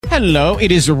Hello,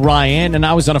 it is Ryan, and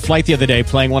I was on a flight the other day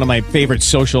playing one of my favorite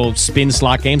social spin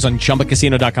slot games on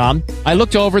ChumbaCasino.com. I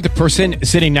looked over at the person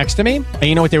sitting next to me, and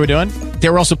you know what they were doing? They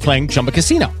were also playing Chumba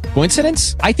Casino.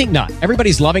 Coincidence? I think not.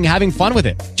 Everybody's loving having fun with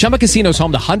it. Chumba Casino is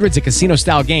home to hundreds of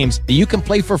casino-style games that you can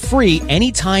play for free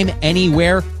anytime,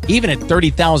 anywhere, even at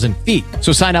 30,000 feet.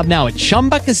 So sign up now at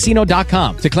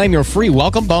ChumbaCasino.com to claim your free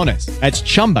welcome bonus. That's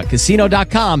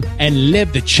ChumbaCasino.com and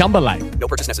live the Chumba life. No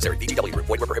purchase necessary. VGW. Void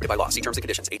where prohibited by law. See terms and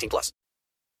conditions. 18 plus.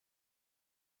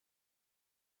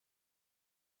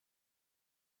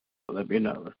 Let me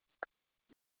know.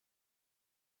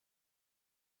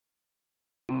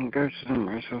 Gracious and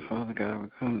merciful Father God, we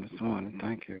come this morning.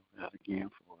 Thank you, God, again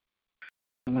for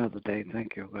another day.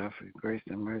 Thank you, God, for your grace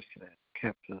and mercy that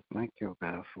kept us. Thank you,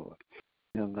 God, for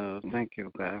your love. Thank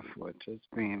you, God, for just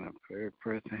being a very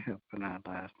present help in our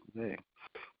lives today.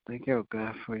 Thank you,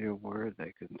 God, for your word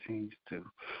that continues to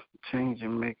change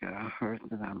and make our hearts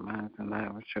and our minds and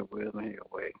lives with your will and your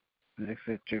way. I ask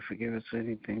that you forgive us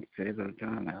anything said or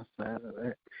done outside of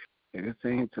that. You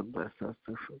continue to bless us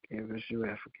to forgive us. You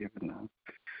have forgiven us.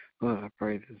 Lord, I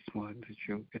pray this morning that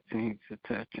you continue to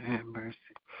touch and have mercy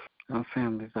on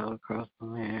families all across the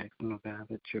land. Asking, God,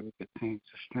 that you will continue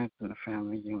to strengthen the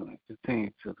family unit,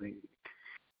 continue to lead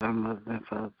our mothers and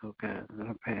fathers, oh God, in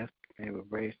the past, they will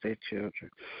raise their children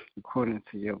according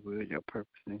to your will, your purpose,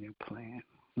 and your plan.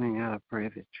 And God, I pray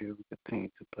that you will continue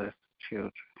to bless the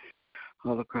children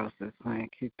all across this land.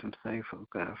 Keep them safe, oh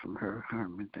God, from hurt,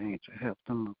 harm, and danger. Help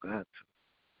them, oh God,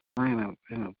 to line up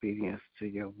in obedience to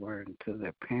your word and to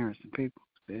their parents and people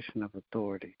in position of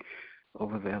authority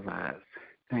over their lives.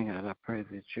 Thank God, I pray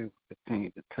that you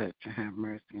continue to touch and have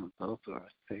mercy on those who are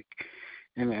sick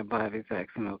in their bodies,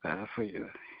 asking, oh God, for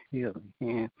your healing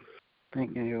hand.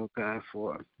 Thanking you, oh God,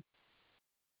 for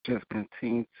just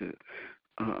continue to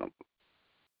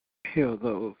heal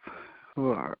those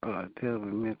who are dealing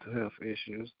with mental health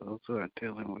issues, those who are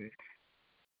dealing with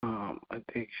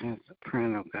addictions.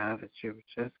 Praying, oh God, that you would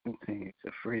just continue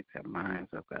to free their minds,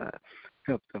 oh God.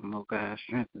 Help them, oh God,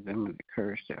 strengthen them and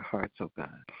encourage their hearts, oh God,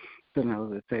 to know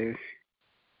that they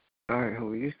are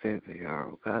who you say they are,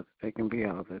 oh God, that they can be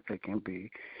all that they can be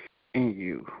in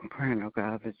you. Praying, oh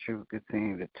God, that you will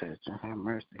continue to touch and have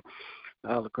mercy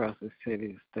all across the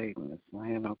city, the state, and this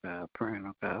land, oh God. Praying,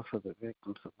 oh God, for the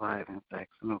victims of violence,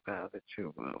 asking, oh God, that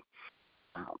you will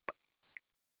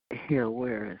heal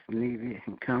where it's needed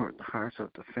and comfort the hearts of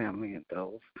the family and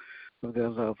those of their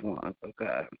loved ones, oh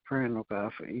God. Praying, oh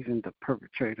God, for even the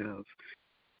perpetrator of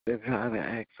the violent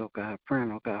acts, oh God.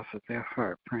 Praying, oh God, for their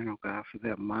heart. Praying, oh God, for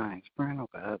their minds. Praying, oh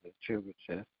God, that you would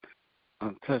just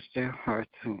touch their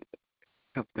hearts and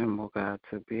help them, oh God,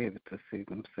 to be able to see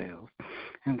themselves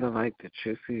in the light that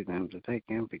you see them, that they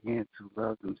can begin to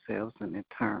love themselves and in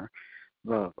turn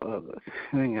love others.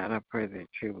 And God, I pray that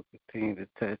you will continue to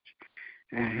touch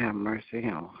and have mercy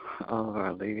on all of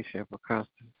our leadership across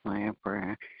this land,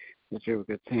 praying that you will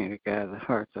continue to guide the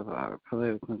hearts of our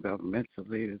political and governmental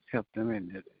leaders, help them in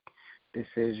the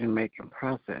decision-making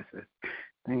processes.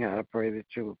 And God, I pray that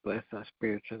you will bless our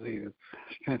spiritual leaders,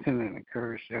 strengthen and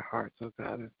encourage their hearts, oh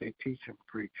God, as they teach and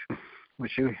preach what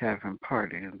you have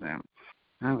imparted in them.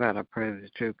 And God, I pray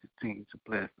that you continue to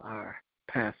bless our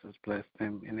pastors, bless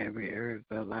them in every area of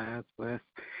their lives, bless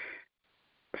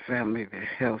family, their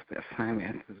health, their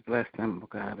finances, bless them, oh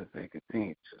God, as they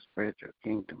continue to spread your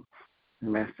kingdom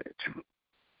message.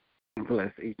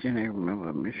 Bless each and every member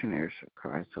of Missionaries for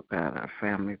Christ, oh God, our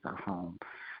families, our homes.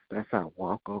 Bless our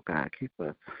walk, oh God. Keep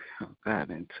us, oh God,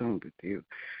 in tune with you.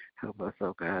 Help us,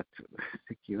 oh God, to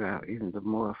seek you out even the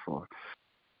more for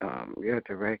your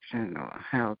direction or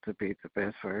how to be the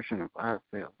best version of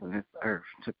ourselves on this earth,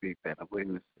 to be better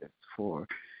witnesses for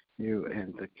you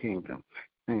and the kingdom.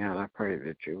 And God, I pray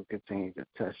that you will continue to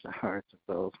touch the hearts of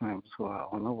those members who are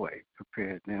on the way.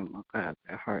 Prepare them, oh God,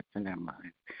 their hearts and their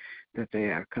minds, that they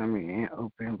are coming in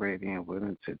open, ready, and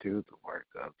willing to do the work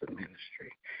of the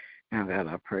ministry. And God,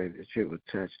 I pray that you would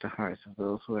touch the hearts of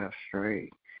those who have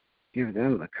strayed. Give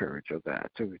them the courage, oh God,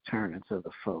 to return into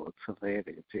the fold, to lay it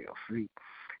into your feet,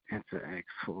 and to ask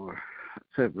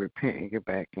to repent and get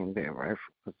back in their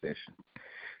rightful position.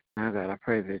 Now, God, I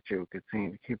pray that you will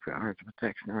continue to keep your arms of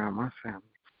protection around my family.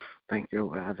 Thank you,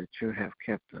 oh God, that you have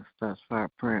kept us thus far.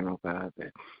 Praying, oh God,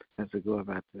 that as we go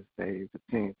about this day, you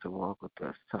continue to walk with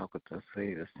us, talk with us,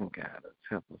 lead us, and guide us.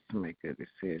 Help us to make good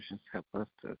decisions. Help us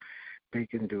to be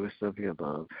conduits of your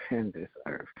love in this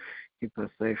earth. Keep us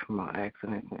safe from all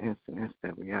accidents and incidents,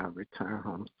 that we all return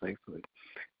home safely.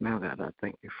 Now, God, I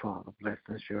thank you for all the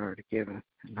blessings you already given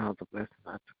and all the blessings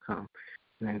are to come.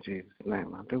 And in Jesus'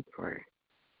 name I do pray.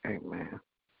 Amen.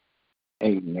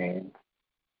 Amen.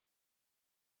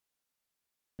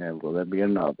 And will there be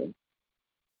another?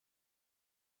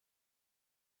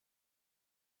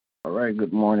 All right,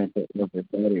 good morning to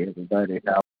everybody.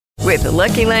 With the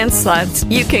Lucky Land Slots,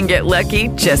 you can get lucky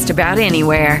just about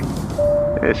anywhere.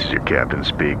 This is your captain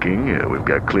speaking. We've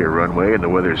got clear runway and the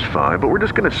weather's fine, but we're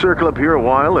just going to circle up here a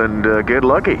while and get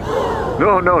lucky.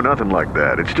 No, nothing like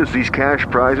that. It's just these cash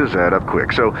prizes add up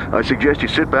quick. So I suggest you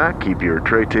sit back, keep your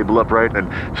tray table upright, and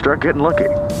start getting lucky.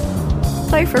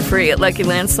 Play for free at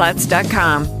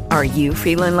LuckyLandSlots.com. Are you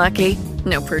feeling lucky?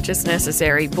 No purchase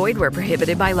necessary. Void where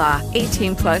prohibited by law.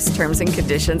 18+ terms and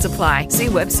conditions apply. See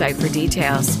website for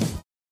details.